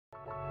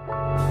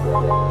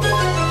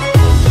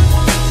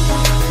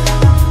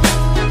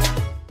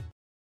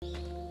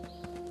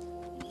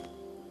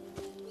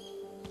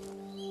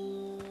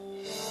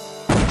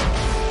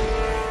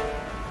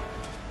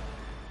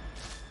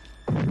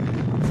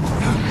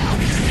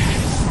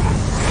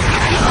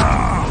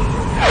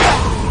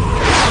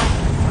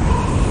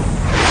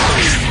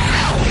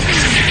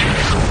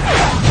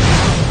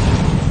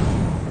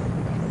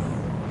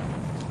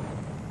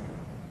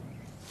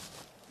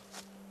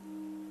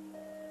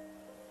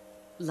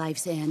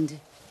Life's end.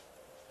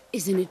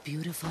 Isn't it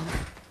beautiful?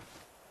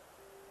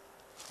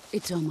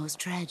 It's almost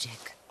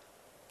tragic.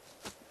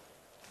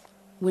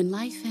 When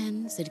life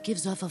ends, it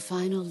gives off a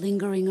final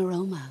lingering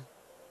aroma.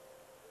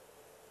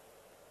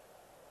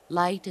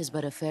 Light is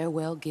but a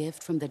farewell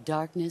gift from the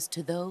darkness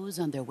to those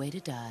on their way to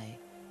die.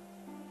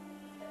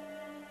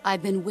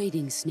 I've been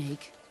waiting,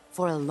 Snake,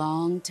 for a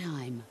long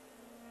time.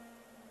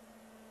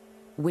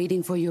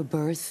 Waiting for your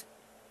birth,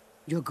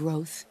 your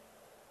growth,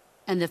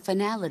 and the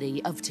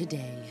finality of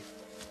today.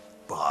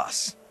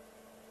 Boss,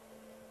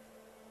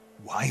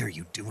 why are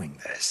you doing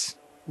this?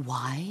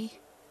 Why?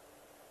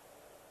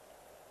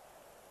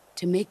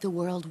 To make the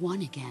world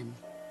one again.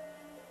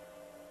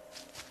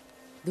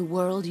 The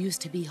world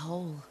used to be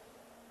whole.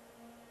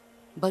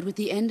 But with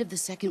the end of the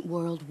Second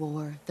World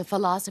War, the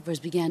philosophers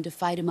began to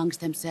fight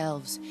amongst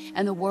themselves,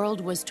 and the world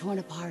was torn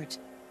apart.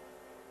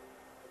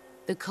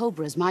 The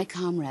Cobras, my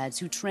comrades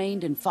who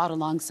trained and fought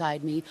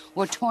alongside me,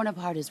 were torn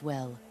apart as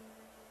well.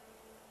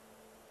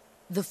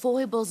 The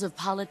foibles of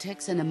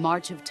politics and the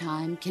march of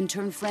time can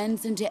turn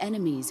friends into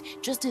enemies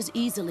just as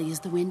easily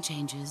as the wind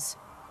changes.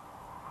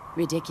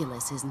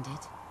 Ridiculous, isn't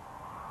it?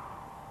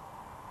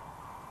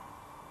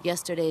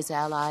 Yesterday's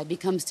ally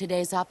becomes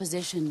today's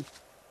opposition.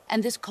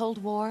 And this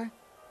Cold War?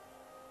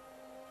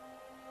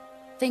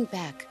 Think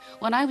back.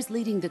 When I was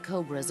leading the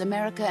Cobras,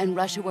 America and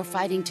Russia were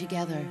fighting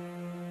together.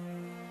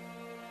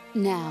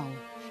 Now,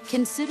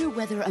 consider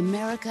whether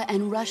America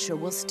and Russia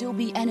will still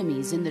be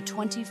enemies in the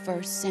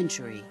 21st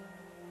century.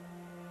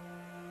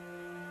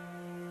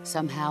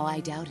 Somehow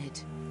I doubt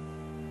it.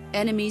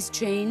 Enemies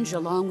change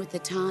along with the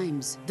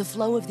times, the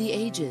flow of the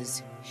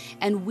ages,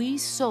 and we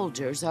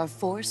soldiers are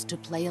forced to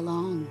play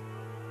along.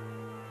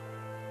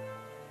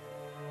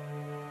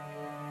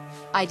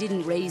 I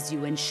didn't raise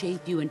you and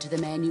shape you into the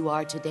man you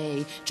are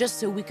today just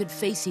so we could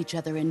face each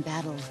other in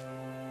battle.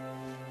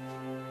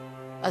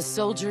 A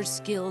soldier's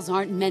skills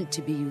aren't meant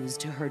to be used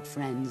to hurt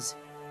friends.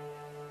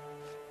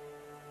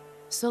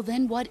 So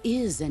then what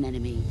is an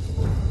enemy?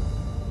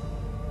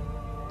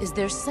 Is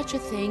there such a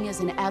thing as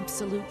an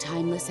absolute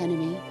timeless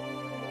enemy?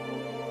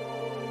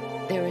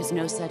 There is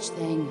no such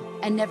thing,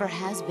 and never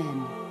has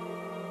been.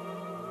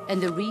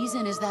 And the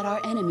reason is that our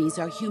enemies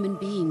are human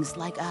beings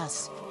like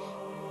us.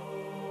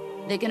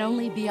 They can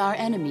only be our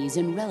enemies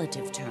in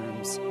relative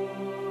terms.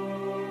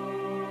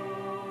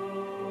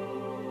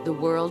 The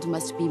world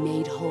must be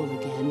made whole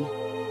again.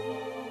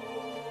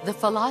 The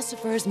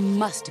philosophers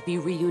must be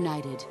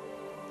reunited.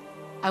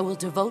 I will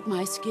devote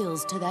my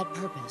skills to that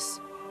purpose.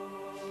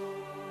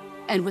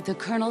 And with the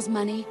Colonel's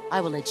money,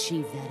 I will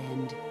achieve that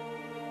end.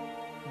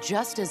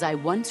 Just as I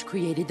once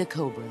created the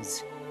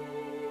Cobras.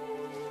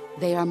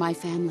 They are my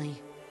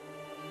family.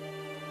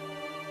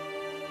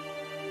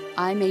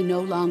 I may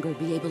no longer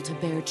be able to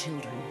bear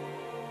children,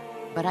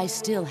 but I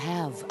still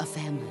have a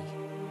family.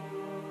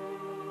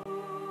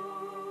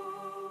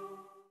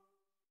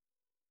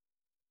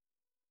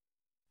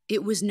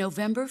 It was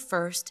November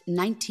 1st,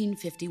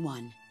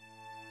 1951.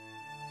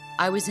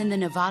 I was in the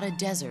Nevada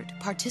desert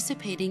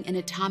participating in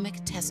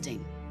atomic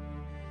testing.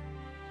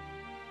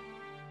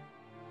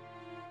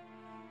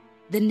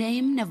 The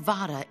name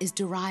Nevada is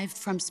derived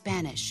from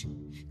Spanish,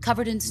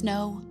 covered in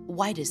snow,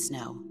 white as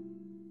snow.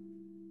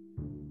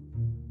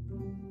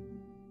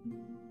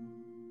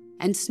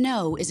 And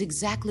snow is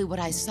exactly what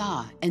I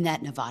saw in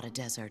that Nevada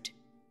desert.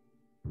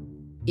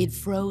 It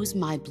froze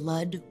my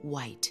blood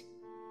white.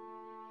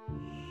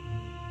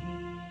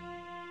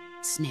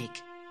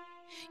 Snake,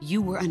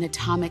 you were an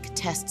atomic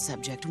test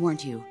subject,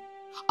 weren't you?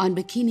 On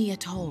Bikini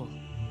Atoll.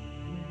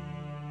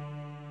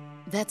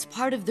 That's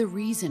part of the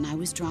reason I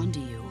was drawn to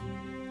you.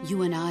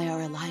 You and I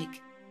are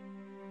alike.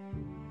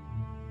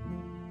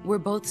 We're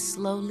both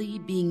slowly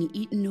being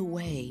eaten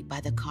away by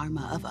the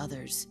karma of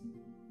others.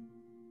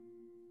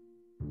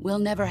 We'll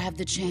never have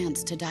the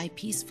chance to die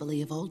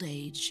peacefully of old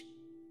age.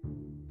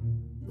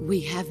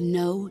 We have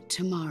no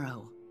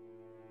tomorrow.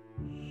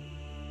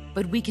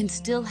 But we can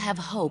still have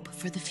hope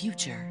for the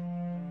future.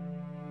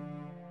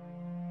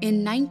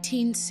 In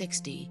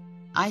 1960,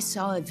 I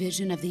saw a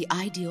vision of the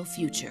ideal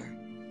future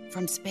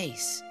from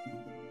space.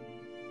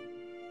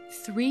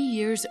 3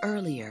 years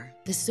earlier,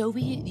 the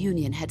Soviet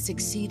Union had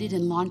succeeded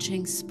in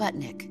launching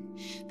Sputnik,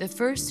 the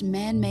first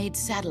man-made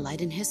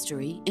satellite in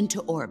history,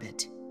 into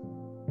orbit.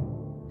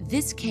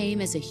 This came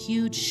as a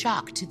huge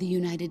shock to the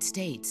United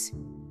States.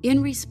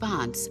 In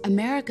response,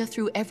 America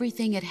threw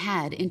everything it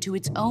had into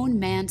its own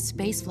manned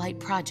spaceflight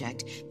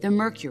project, the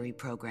Mercury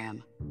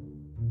program.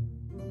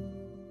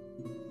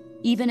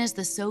 Even as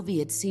the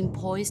Soviets seemed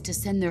poised to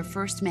send their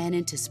first man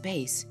into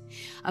space,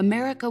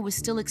 America was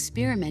still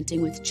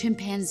experimenting with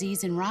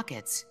chimpanzees and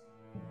rockets.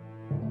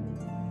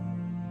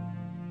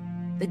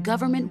 The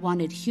government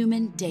wanted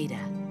human data,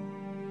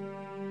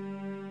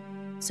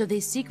 so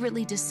they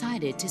secretly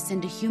decided to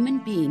send a human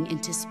being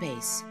into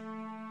space.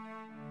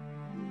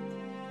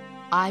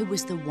 I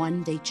was the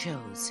one they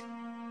chose.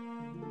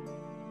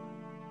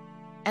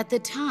 At the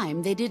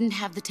time, they didn't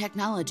have the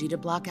technology to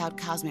block out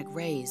cosmic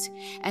rays,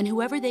 and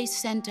whoever they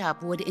sent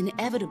up would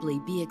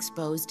inevitably be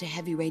exposed to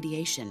heavy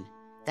radiation.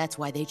 That's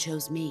why they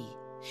chose me.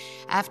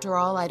 After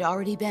all, I'd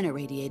already been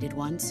irradiated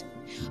once.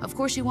 Of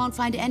course, you won't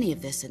find any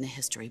of this in the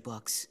history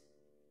books.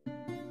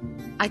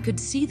 I could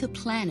see the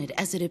planet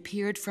as it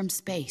appeared from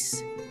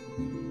space.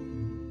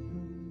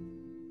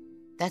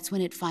 That's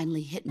when it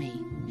finally hit me.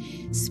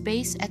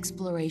 Space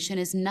exploration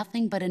is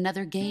nothing but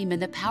another game in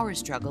the power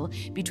struggle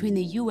between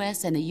the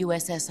US and the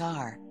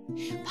USSR.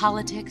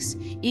 Politics,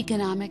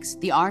 economics,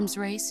 the arms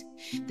race,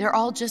 they're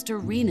all just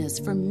arenas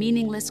for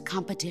meaningless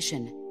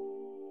competition.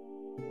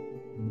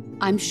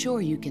 I'm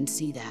sure you can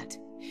see that,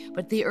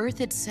 but the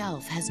Earth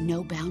itself has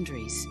no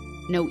boundaries.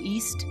 No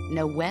East,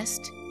 no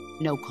West,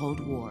 no Cold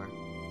War.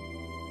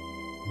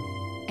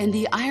 And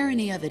the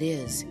irony of it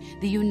is,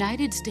 the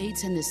United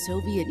States and the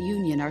Soviet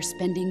Union are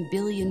spending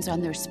billions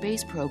on their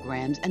space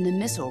programs and the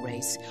missile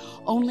race,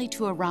 only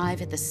to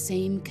arrive at the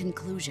same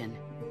conclusion.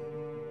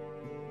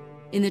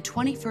 In the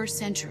 21st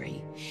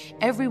century,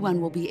 everyone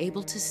will be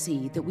able to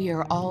see that we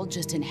are all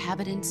just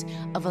inhabitants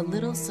of a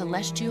little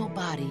celestial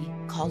body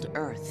called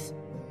Earth.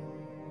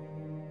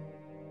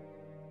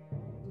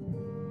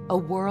 A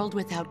world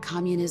without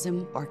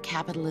communism or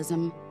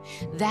capitalism,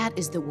 that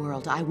is the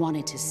world I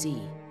wanted to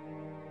see.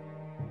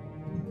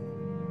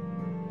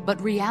 But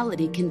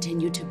reality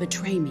continued to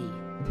betray me.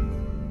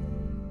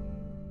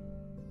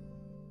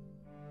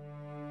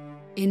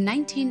 In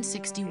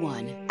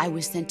 1961, I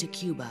was sent to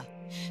Cuba,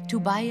 to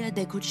Bahia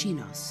de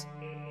Cochinos.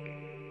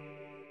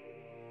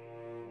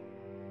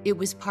 It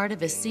was part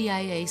of a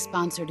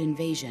CIA-sponsored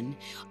invasion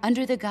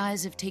under the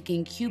guise of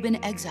taking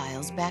Cuban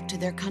exiles back to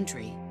their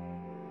country.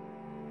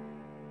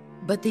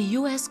 But the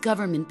US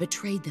government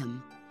betrayed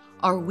them.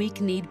 Our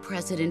weak-kneed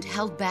president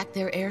held back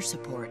their air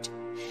support.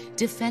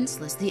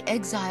 Defenseless, the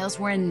exiles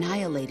were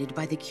annihilated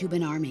by the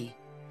Cuban army.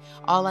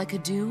 All I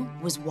could do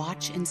was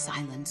watch in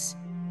silence.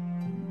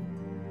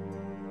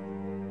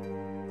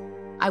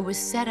 I was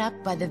set up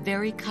by the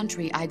very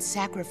country I'd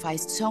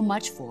sacrificed so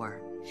much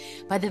for,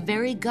 by the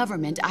very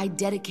government I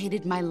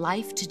dedicated my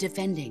life to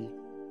defending.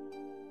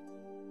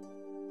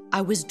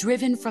 I was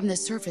driven from the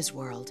surface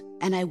world,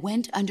 and I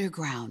went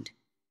underground.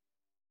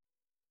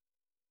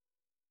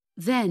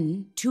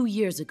 Then, 2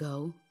 years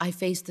ago, I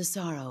faced the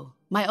Sorrow,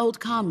 my old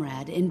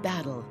comrade in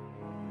battle.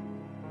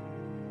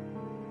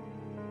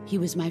 He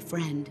was my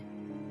friend.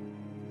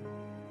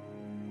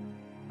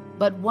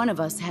 But one of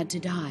us had to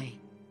die.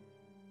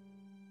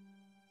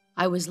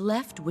 I was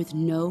left with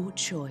no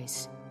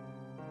choice.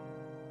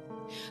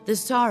 The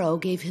Sorrow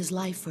gave his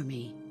life for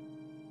me.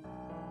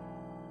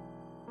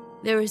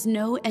 There is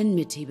no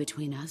enmity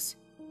between us.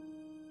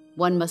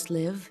 One must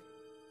live,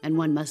 and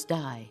one must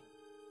die.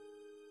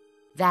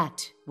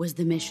 That was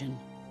the mission.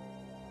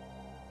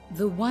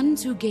 The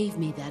ones who gave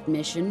me that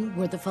mission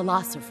were the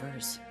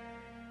philosophers.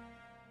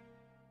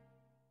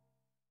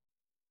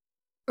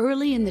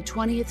 Early in the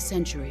 20th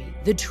century,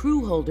 the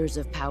true holders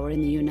of power in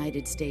the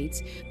United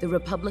States, the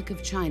Republic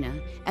of China,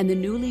 and the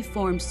newly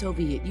formed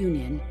Soviet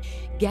Union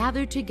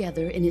gathered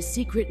together in a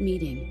secret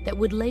meeting that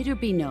would later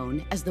be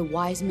known as the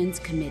Wise Men's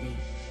Committee.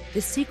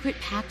 The secret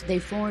pact they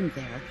formed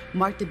there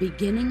marked the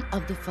beginning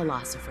of the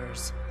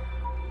philosophers.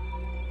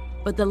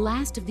 But the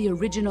last of the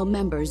original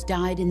members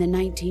died in the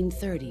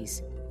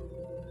 1930s.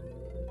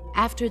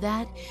 After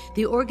that,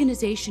 the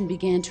organization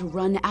began to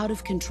run out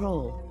of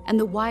control, and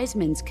the Wise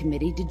Men's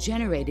Committee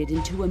degenerated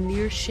into a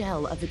mere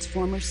shell of its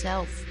former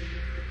self.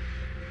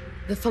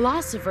 The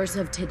philosophers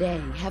of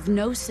today have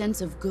no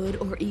sense of good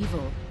or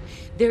evil.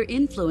 Their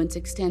influence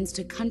extends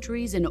to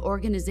countries and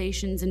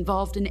organizations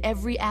involved in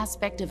every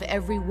aspect of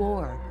every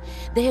war.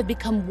 They have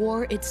become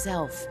war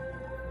itself.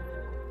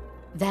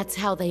 That's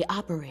how they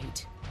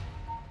operate.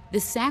 The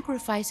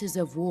sacrifices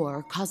of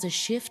war cause a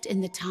shift in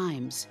the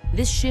times.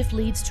 This shift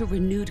leads to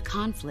renewed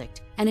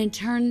conflict, and in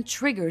turn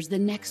triggers the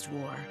next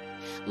war.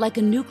 Like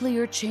a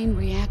nuclear chain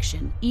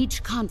reaction,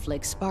 each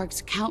conflict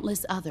sparks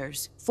countless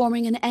others,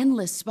 forming an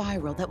endless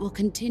spiral that will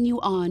continue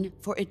on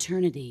for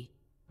eternity.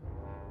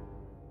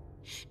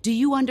 Do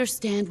you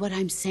understand what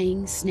I'm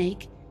saying,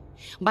 Snake?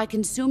 By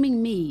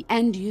consuming me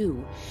and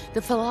you,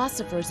 the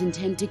philosophers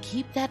intend to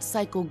keep that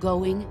cycle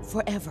going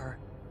forever.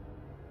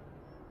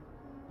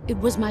 It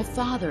was my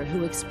father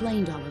who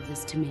explained all of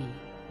this to me.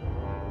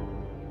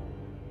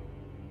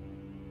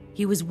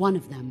 He was one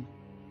of them.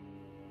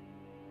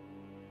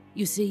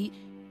 You see,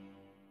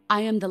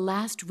 I am the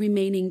last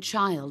remaining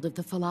child of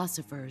the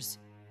philosophers.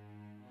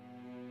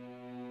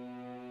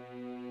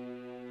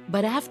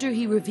 But after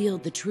he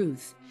revealed the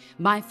truth,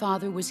 my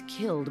father was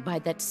killed by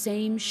that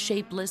same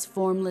shapeless,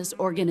 formless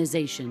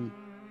organization.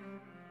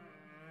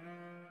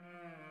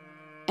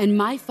 And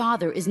my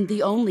father isn't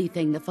the only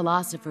thing the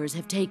philosophers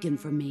have taken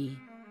from me.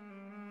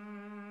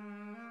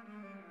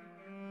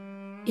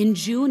 In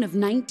June of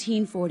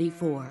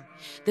 1944,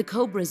 the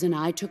Cobras and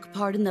I took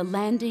part in the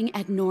landing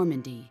at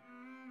Normandy.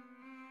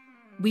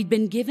 We'd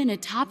been given a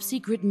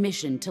top-secret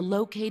mission to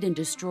locate and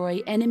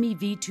destroy enemy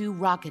V-2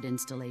 rocket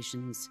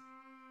installations.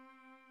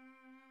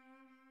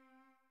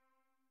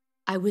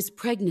 I was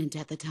pregnant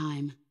at the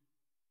time.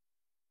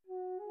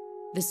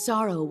 The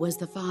sorrow was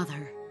the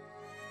father.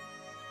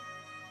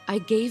 I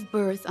gave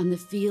birth on the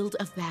field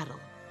of battle.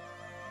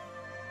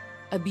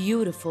 A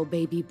beautiful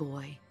baby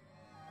boy.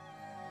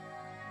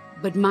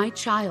 But my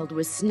child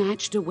was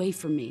snatched away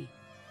from me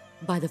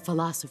by the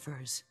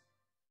philosophers.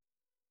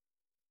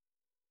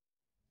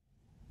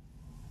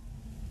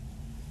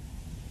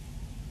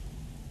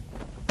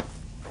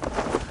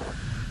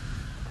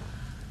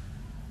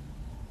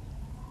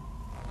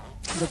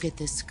 Look at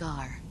this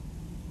scar.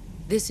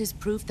 This is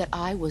proof that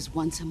I was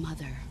once a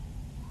mother.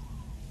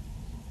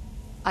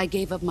 I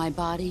gave up my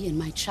body and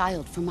my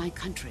child for my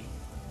country.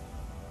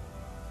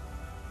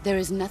 There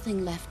is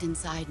nothing left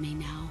inside me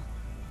now.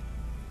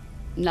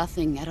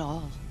 Nothing at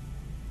all.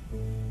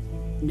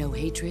 No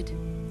hatred,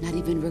 not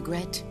even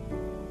regret.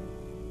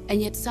 And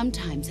yet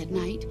sometimes at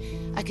night,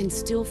 I can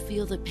still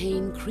feel the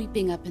pain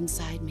creeping up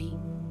inside me,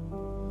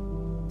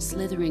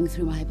 slithering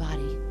through my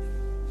body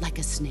like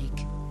a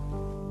snake.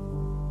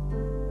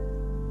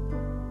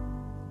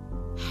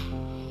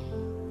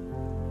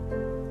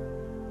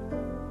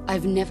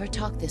 I've never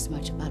talked this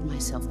much about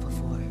myself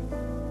before.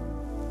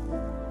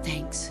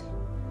 Thanks.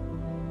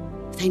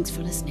 Thanks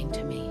for listening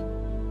to me.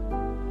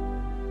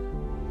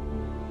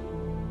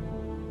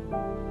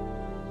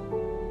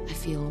 I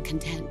feel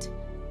content.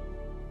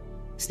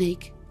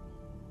 Snake,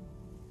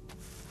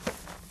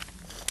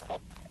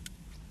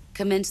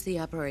 commence the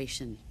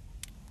operation.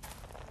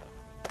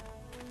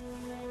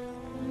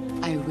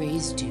 I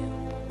raised you.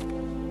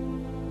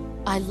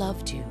 I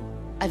loved you.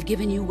 I've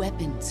given you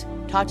weapons,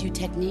 taught you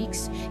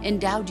techniques,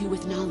 endowed you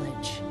with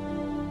knowledge.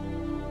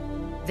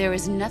 There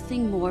is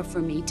nothing more for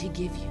me to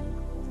give you.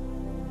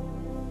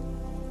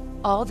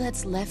 All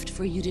that's left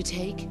for you to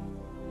take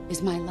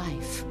is my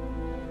life,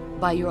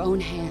 by your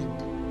own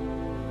hand.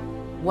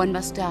 One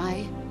must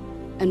die,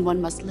 and one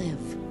must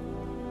live.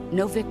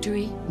 No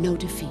victory, no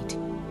defeat.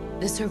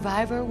 The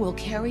survivor will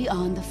carry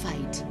on the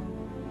fight.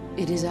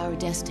 It is our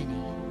destiny.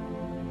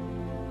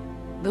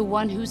 The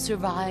one who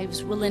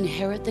survives will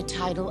inherit the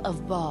title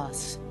of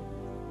boss.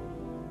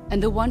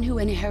 And the one who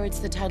inherits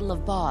the title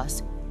of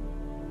boss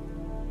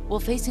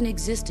will face an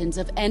existence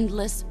of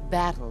endless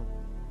battle.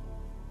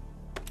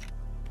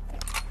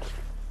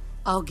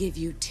 I'll give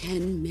you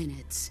 10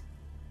 minutes.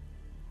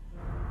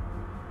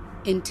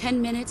 In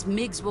 10 minutes,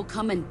 MiGs will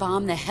come and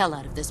bomb the hell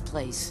out of this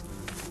place.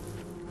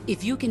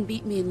 If you can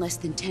beat me in less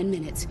than 10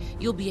 minutes,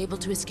 you'll be able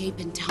to escape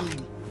in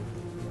time.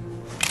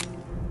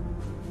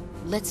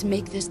 Let's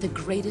make this the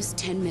greatest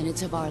 10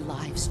 minutes of our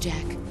lives,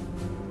 Jack.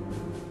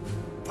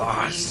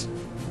 Boss.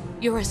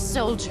 You're a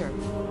soldier.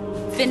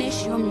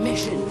 Finish your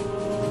mission.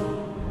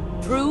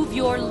 Prove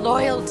your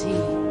loyalty.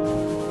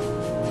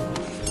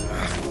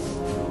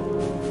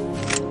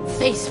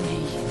 Face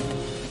me.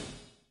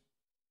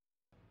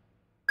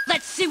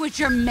 Let's see what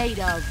you're made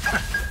of.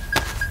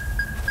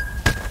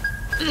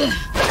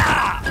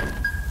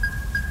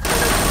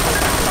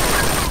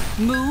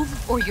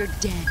 Move or you're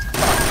dead.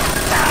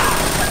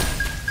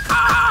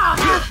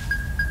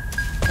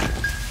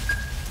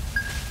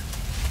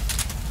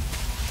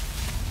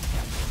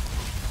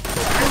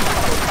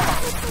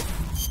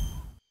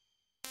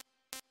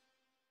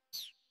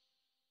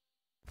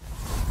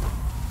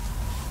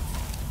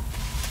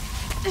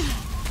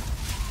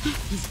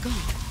 He's gone.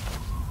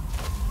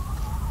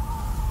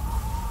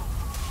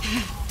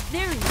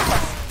 There he is.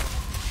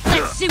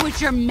 Let's see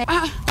what you're made.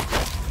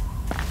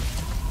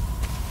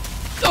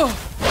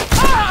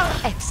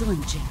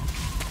 Excellent, Jack.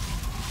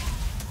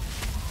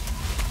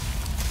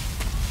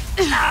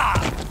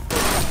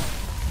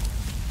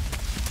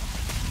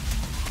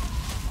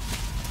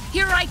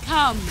 Here I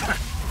come.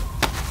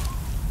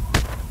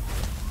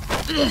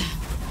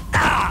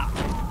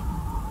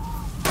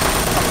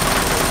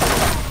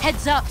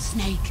 Heads up,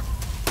 Snake.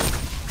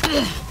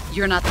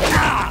 You're not the man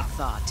I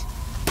thought.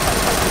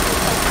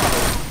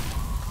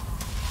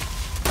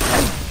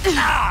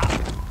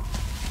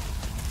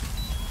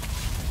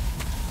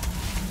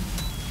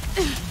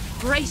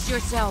 Brace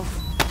yourself.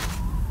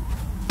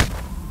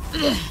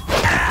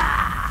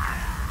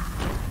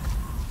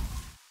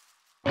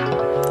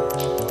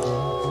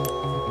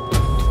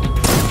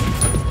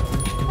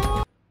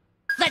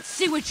 Let's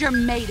see what you're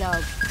made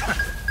of.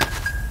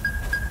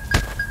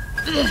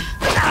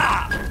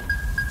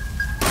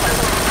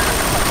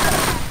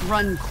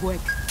 Run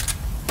quick.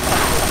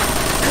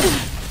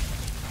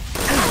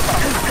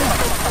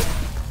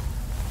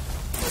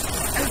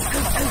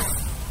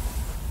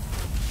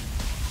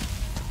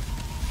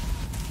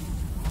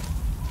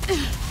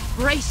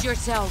 Brace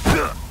yourself.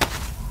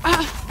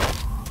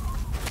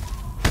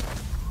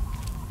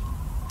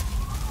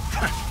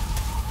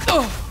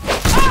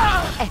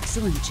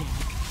 Excellent, Jack.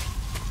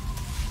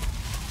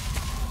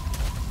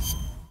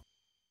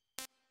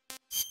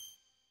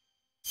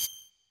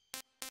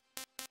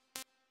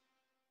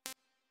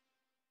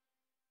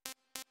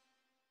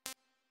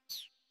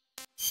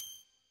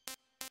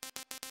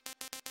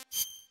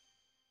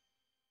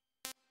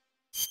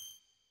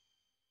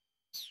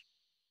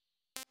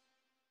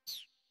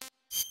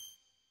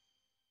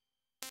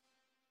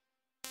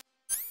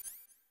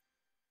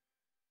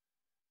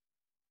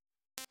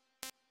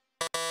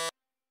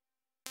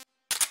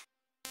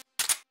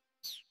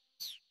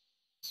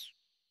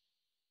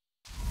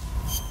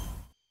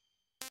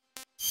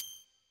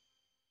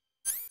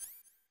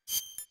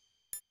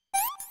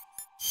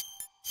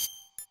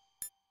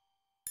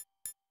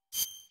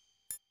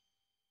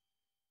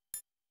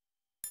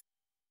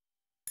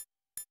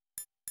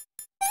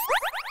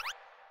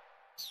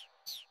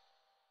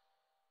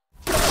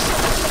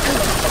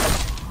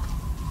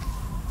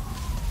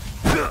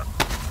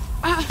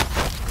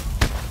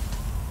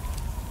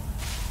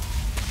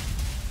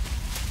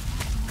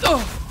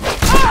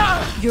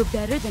 You're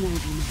better than I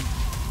remember.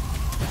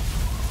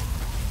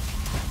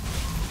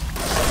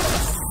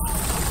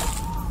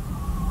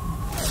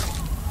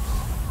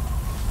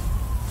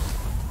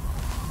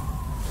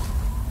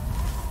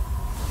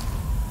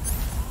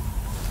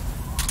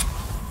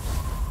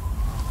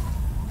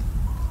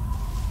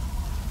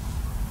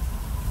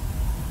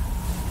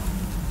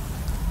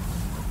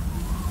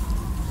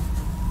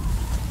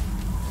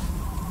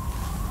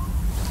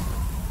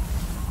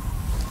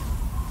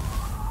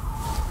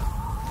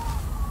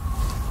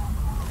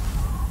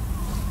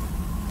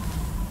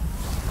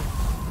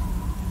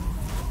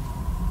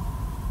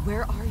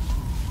 Where are you?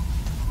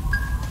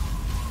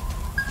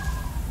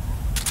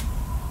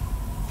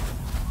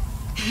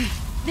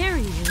 There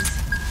he is.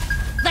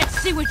 Let's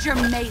see what you're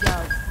made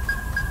of.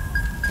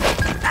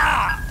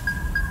 Ah!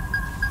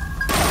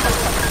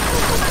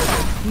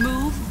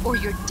 Move or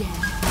you're dead.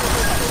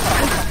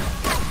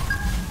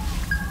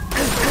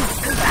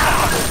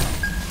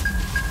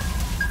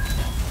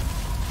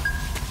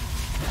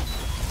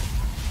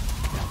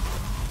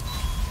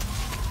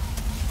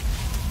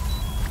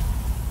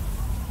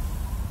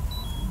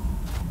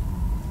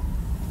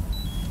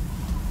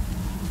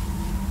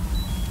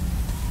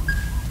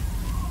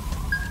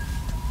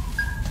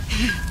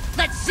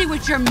 Let's see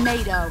what you're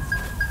made of.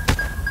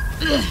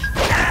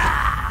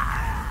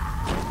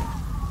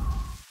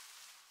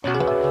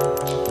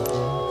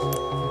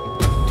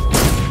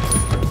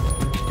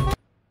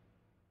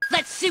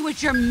 Let's see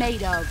what you're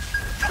made of.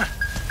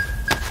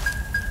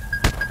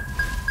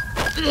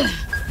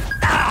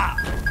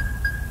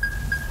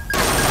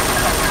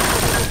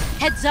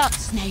 Heads up,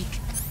 Snake.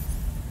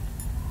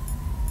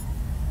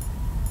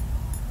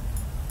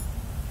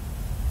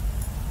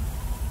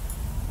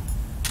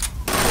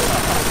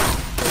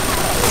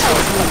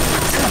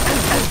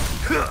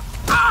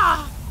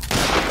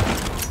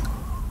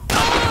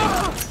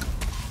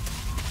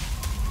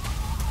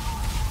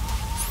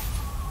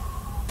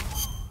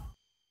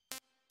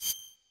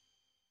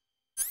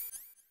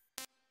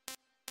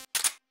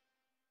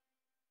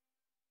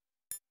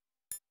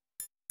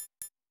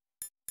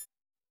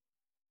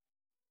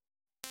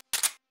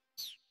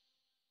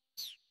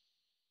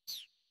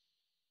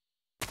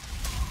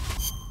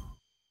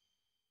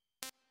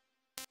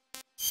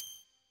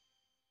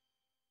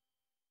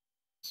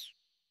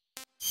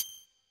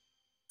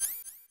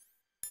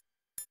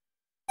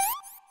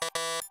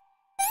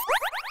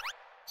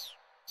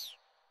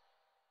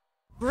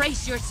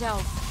 Brace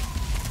yourself.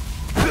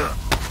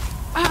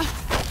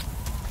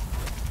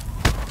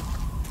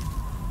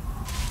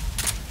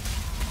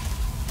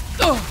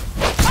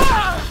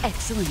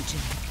 Excellent,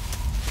 Jack.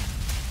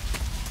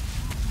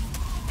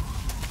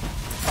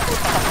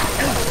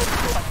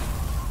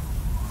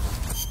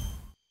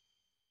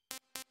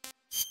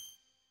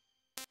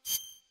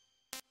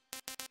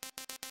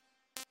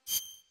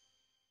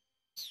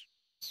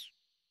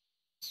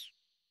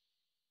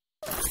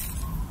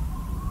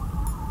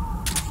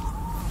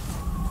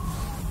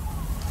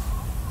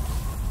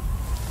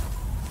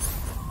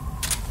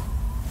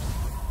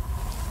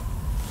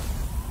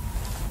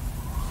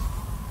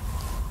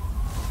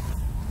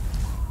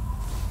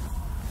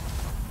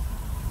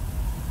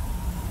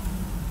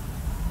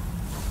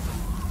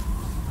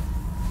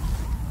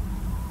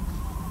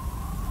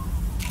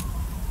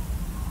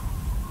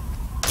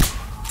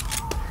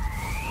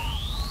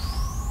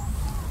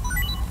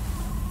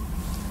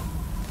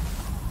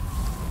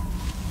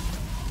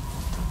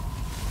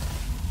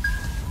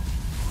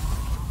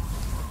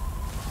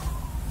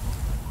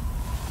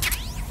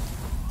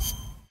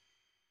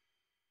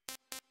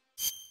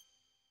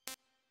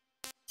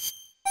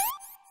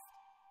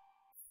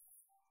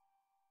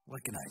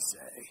 What can I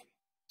say?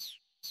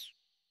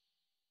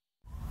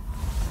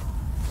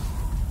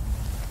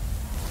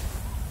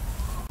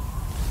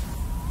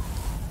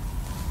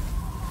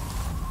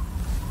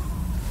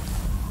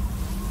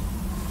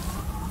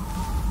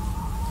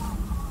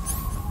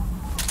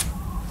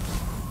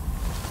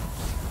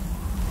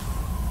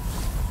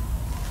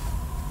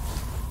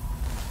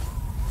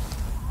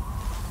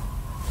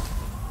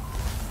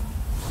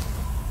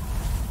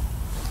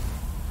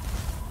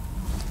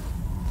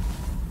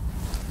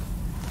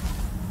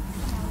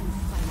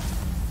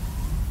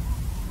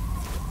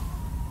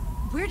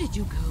 Where did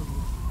you go?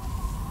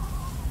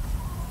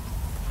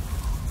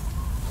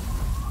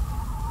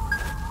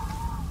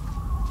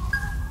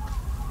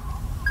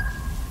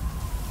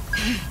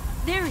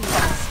 There he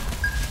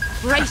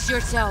is. Brace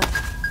yourself.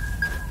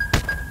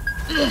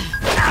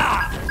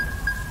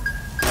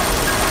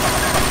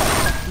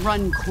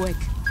 Run quick.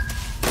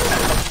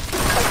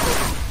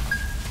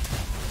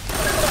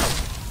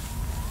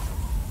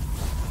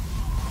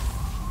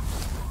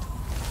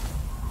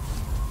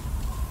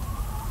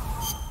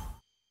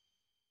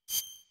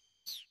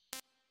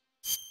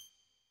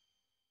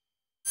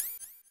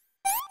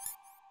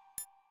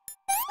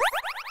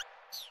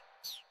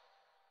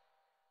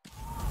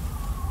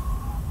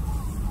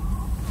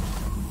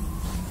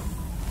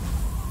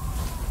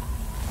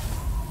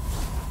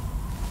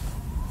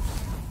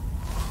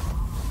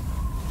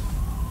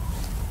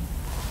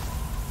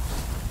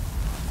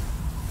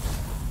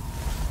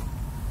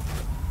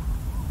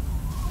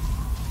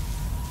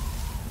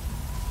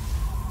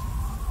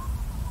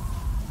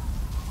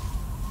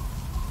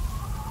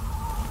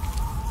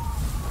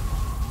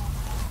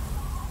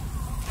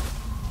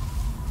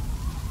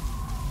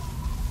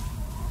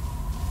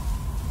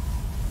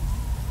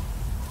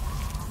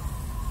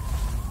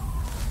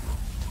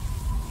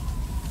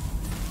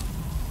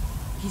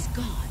 He's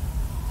gone.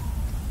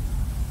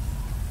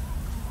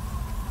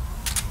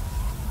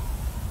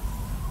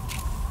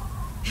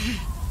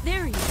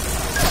 There he is.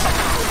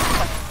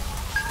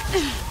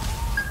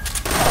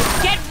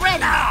 Get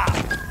ready!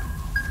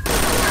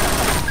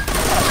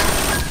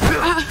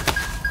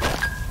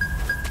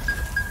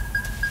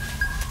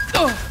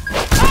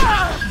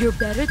 You're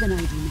better than I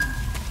remember.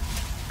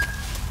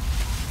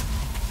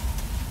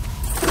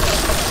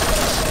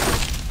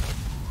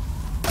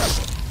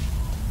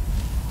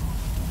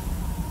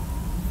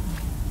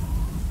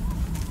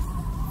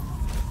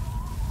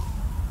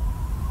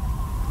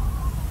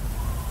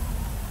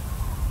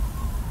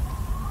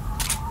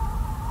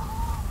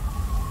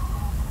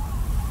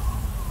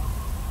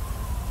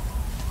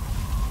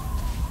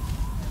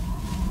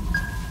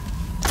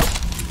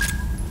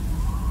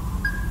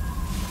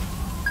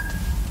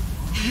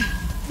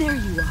 There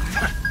you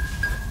are.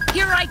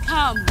 Here I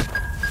come.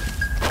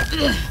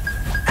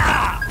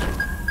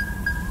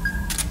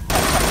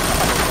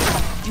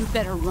 You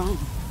better run.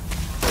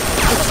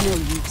 It's no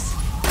use.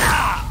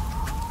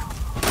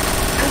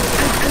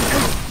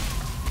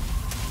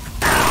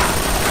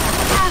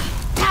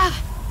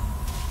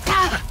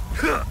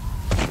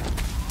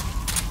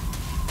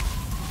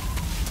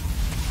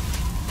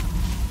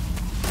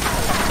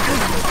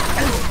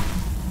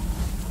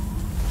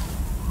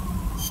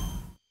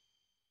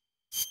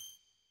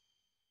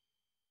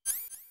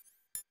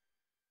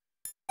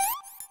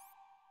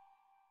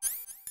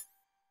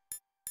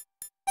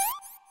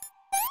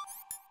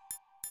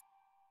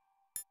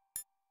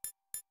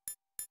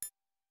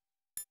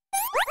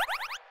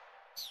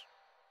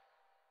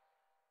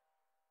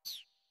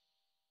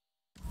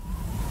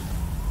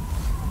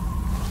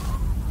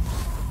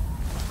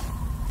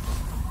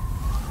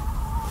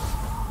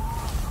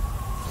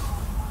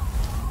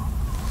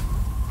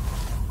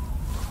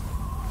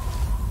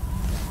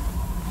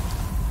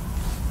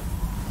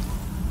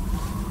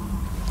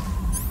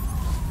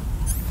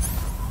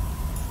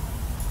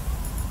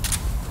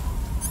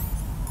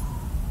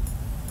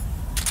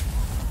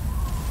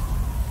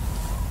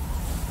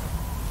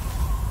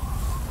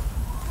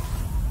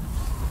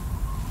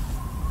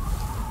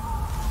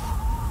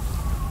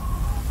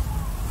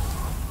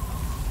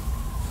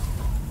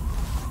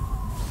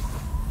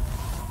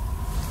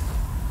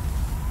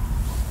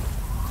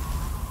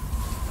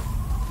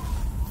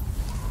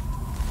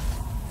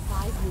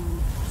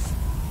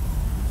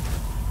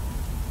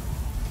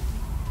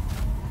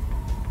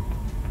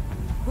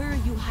 Where are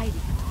you hiding?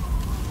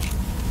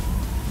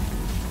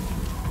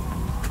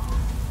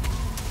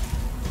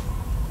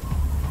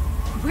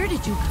 Where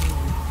did you go?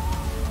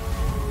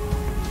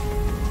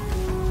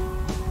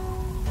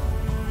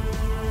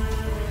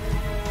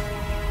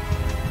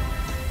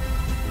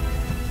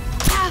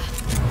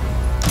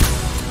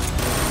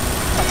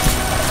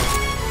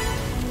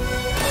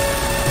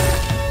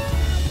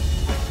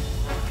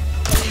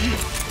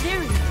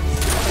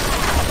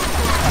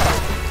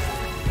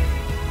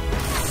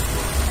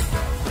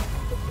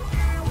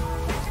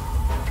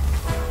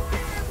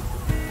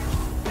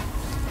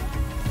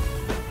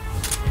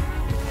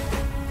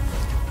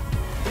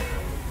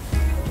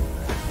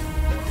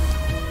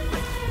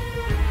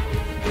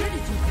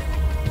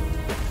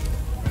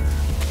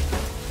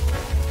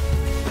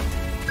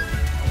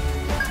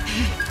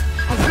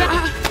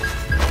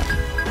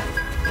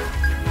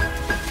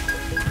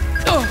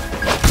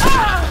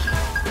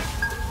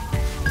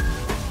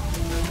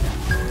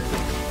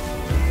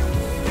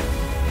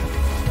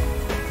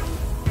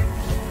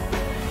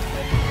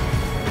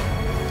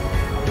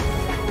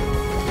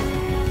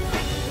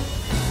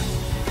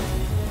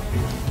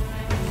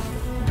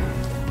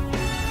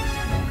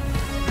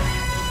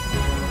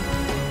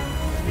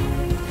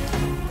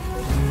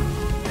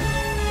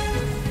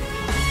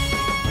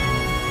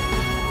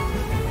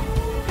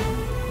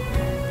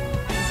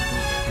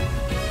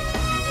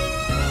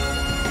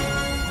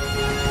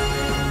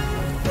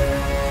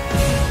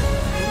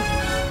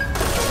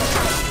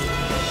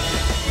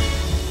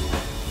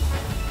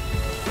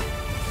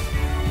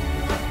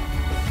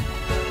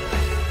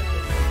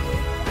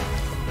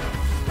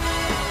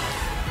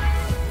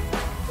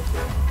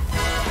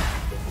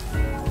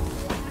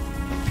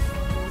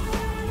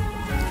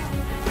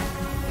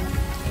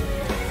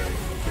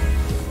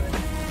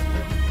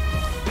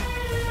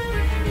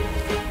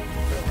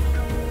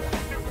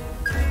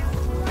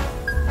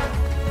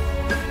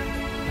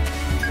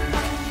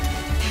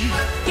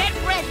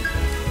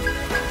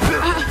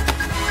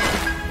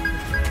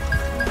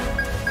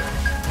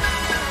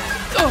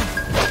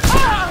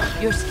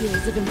 Your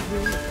skills have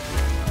improved.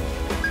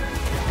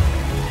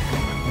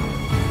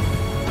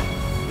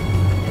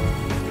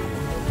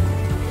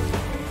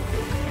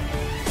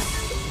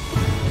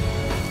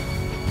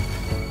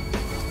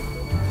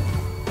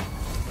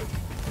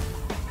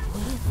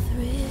 What a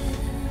thrill,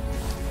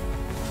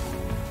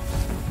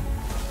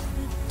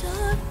 with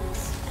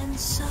darkness and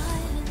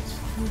silence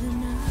through the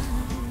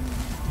night.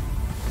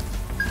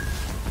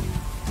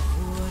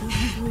 What a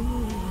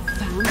thrill.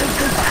 Found a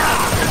good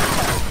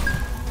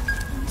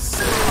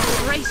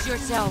brace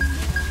yourself.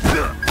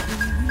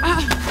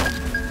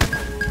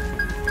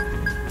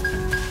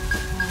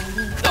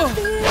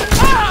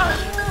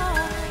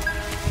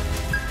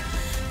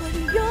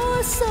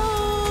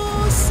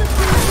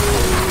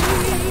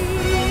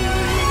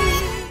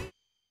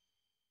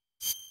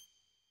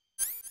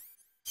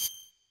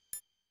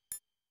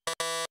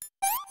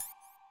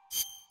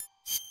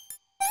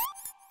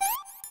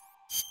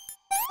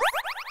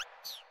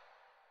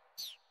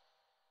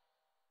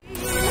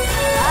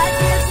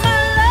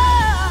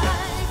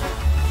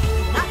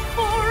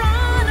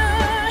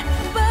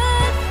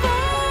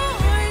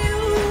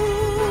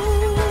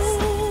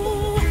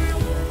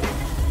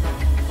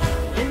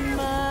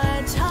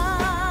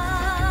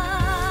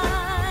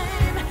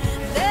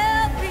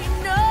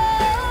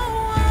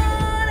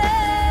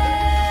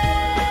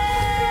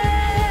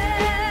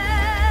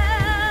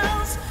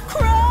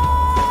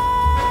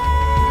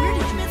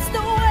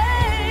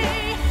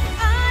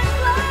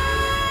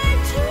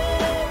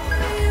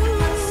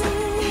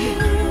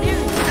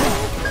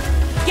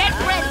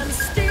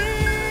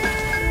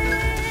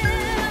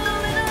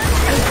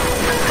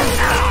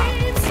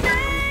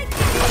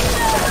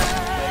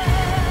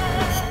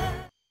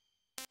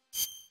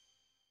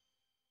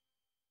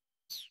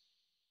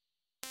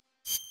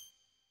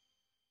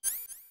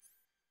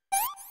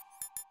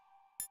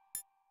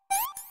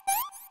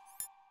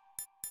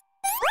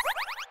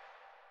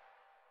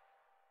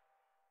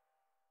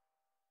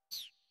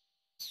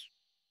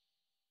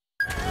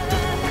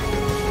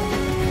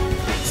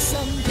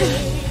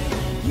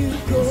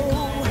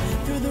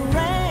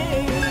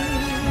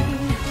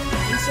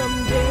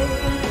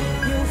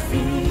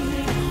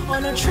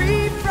 run a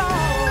tree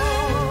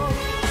from.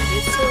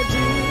 It's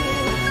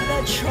ordeal,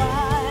 a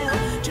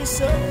trial to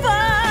survive.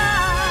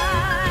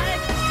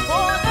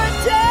 For the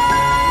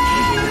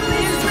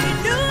day is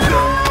renewed.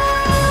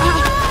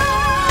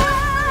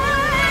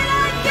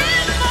 I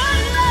give my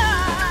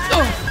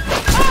life.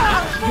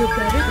 You're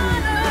better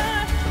than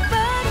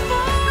But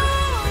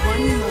for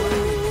one more.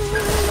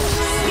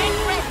 get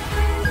ready.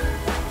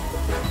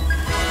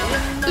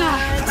 In my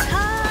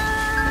time,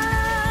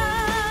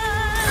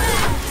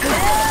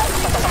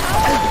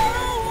 there's no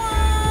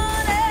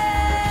one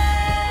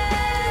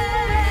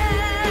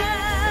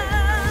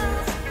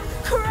else.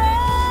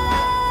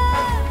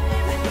 Crime,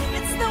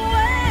 it's the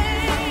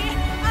way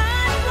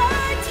I'd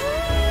like to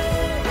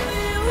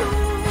live.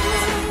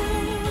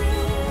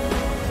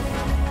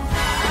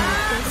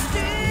 I'm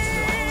still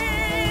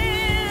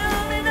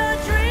in a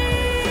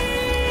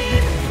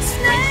dream,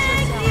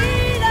 snake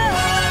eater.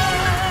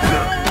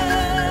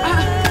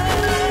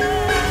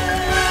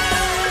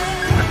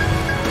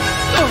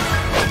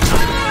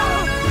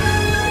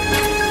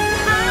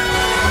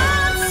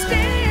 I'm still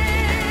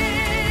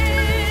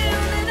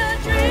in a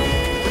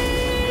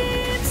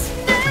dream,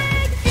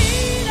 snake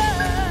eater.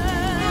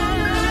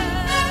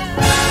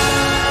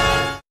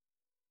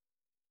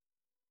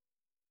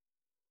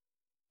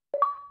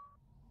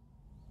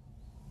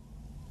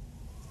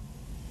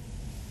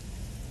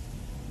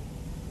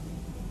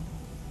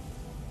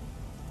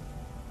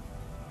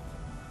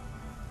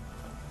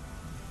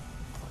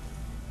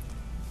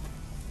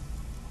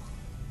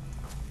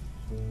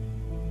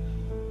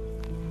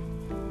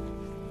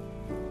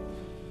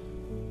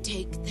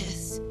 Take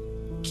this.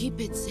 Keep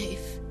it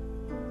safe.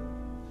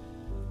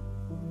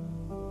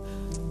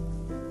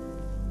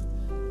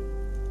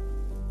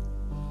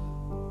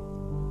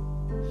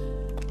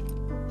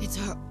 It's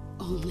our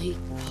only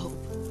hope.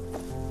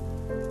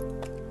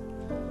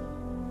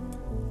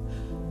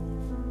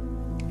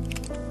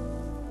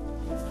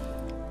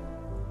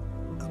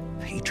 A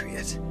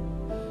patriot?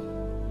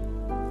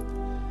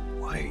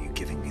 Why are you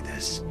giving me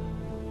this?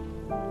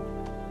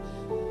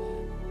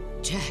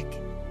 Jack.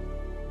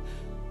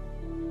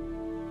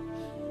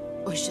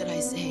 Or should I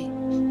say,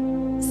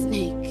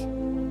 Snake.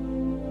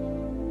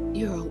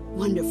 You're a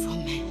wonderful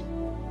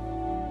man.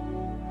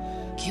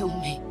 Kill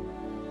me.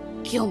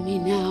 Kill me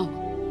now.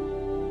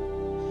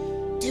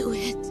 Do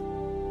it.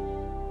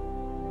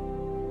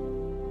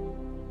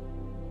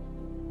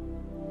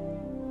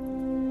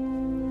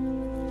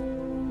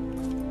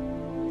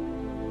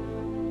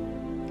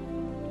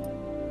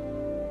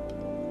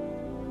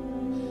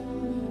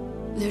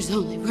 There's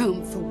only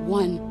room for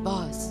one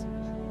boss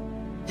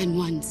and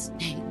one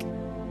snake.